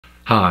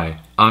Hi,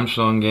 I'm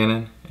Sean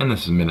Gannon, and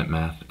this is Minute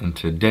Math, and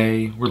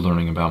today we're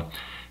learning about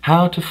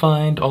how to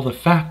find all the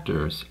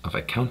factors of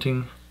a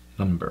counting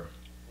number.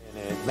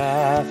 Minute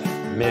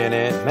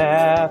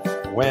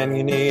Math, when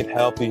you need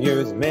help you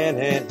use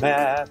Minute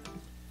Math.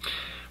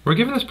 We're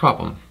given this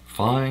problem,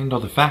 find all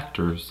the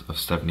factors of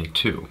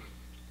 72.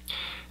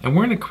 And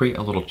we're going to create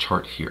a little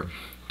chart here.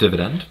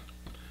 Dividend,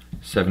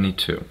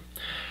 72.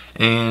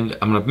 And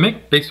I'm going to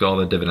make basically all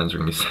the dividends are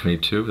going to be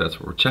 72, that's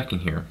what we're checking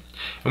here.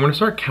 And we're going to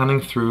start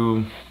counting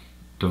through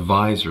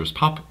divisors,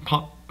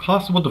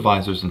 possible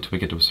divisors until we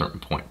get to a certain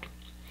point.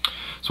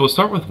 So we'll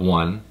start with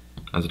 1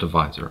 as a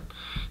divisor.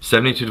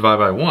 72 divided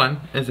by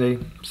 1 is a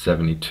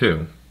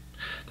 72.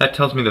 That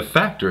tells me the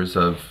factors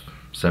of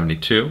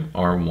 72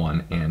 are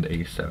 1 and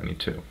a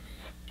 72.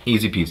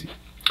 Easy peasy.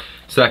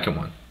 Second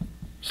one,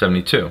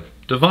 72.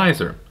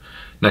 Divisor.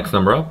 Next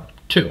number up,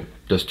 2.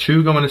 Does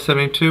 2 go into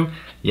 72?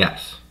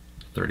 Yes.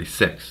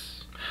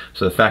 36.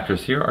 So the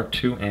factors here are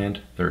 2 and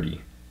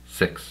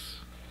 36.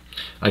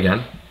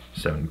 Again,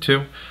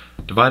 72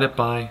 divided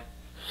by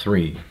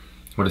 3.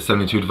 What does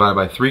 72 divided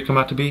by 3 come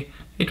out to be?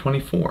 A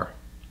 24.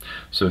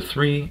 So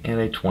 3 and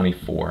a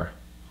 24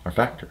 are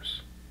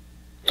factors.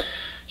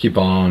 Keep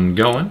on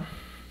going.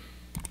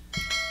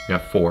 We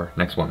got 4.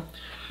 Next one.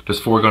 Does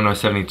 4 go into a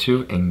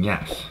 72? And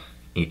yes,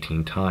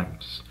 18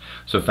 times.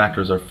 So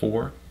factors are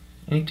 4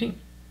 and 18.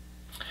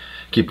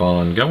 Keep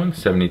on going,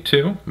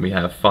 72, we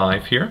have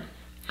 5 here.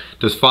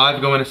 Does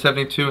 5 go into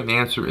 72? And the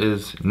answer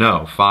is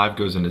no. 5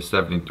 goes into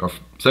 70, or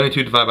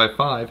 72 divided by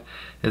 5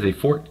 is a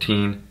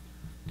 14.4,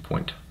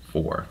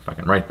 if I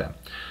can write that.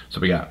 So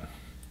we got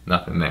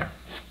nothing there.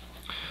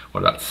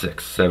 What about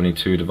 6?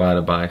 72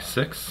 divided by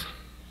 6.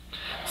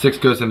 6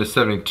 goes into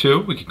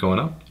 72, we keep going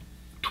up,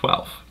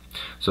 12.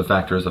 So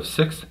factors of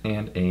 6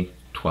 and a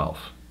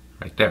 12,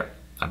 right there,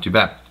 not too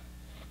bad.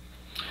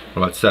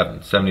 What about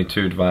 7?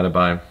 72 divided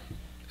by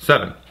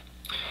 7.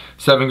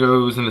 7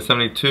 goes into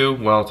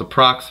 72, well, it's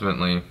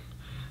approximately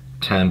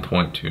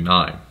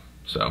 10.29.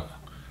 So,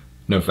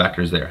 no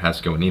factors there, has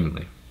to go in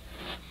evenly.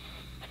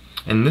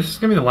 And this is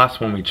going to be the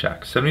last one we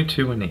check,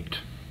 72 and 8.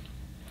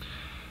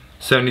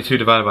 72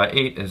 divided by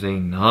 8 is a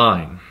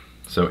 9.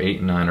 So 8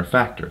 and 9 are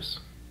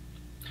factors.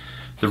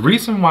 The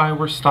reason why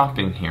we're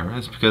stopping here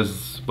is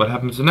because what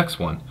happens in the next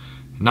one?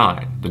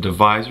 9. The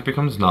divisor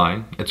becomes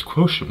 9, its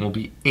quotient will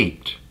be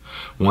 8.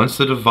 Once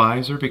the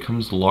divisor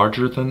becomes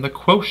larger than the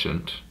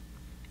quotient,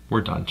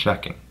 we're done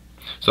checking.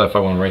 So if I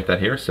want to write that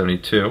here,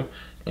 72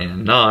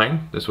 and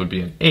 9, this would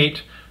be an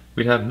 8,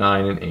 we'd have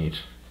 9 and 8,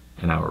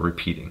 and now we're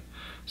repeating.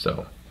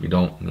 So we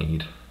don't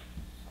need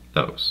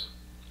those.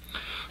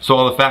 So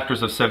all the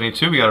factors of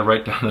 72, we got to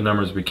write down the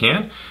numbers we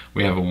can.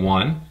 We have a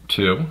 1,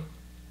 2,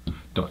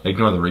 don't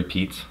ignore the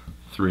repeats,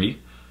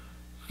 3,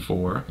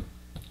 4,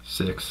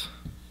 6,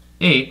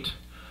 8.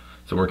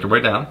 So work your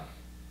way down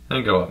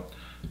and go up.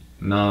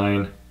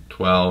 9,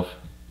 12,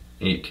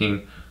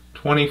 18,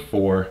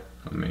 24,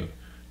 let me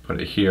put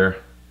it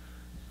here,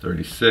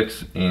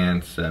 36,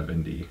 and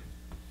 72.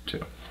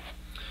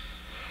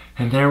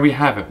 And there we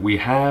have it. We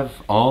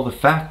have all the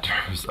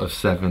factors of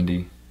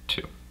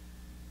 72.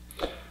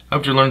 I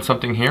hope you learned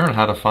something here on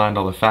how to find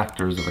all the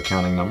factors of a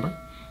counting number.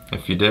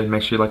 If you did,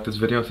 make sure you like this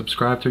video and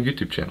subscribe to our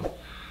YouTube channel.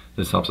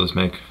 This helps us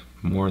make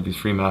more of these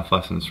free math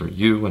lessons for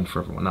you and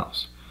for everyone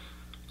else.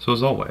 So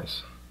as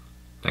always,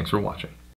 thanks for watching.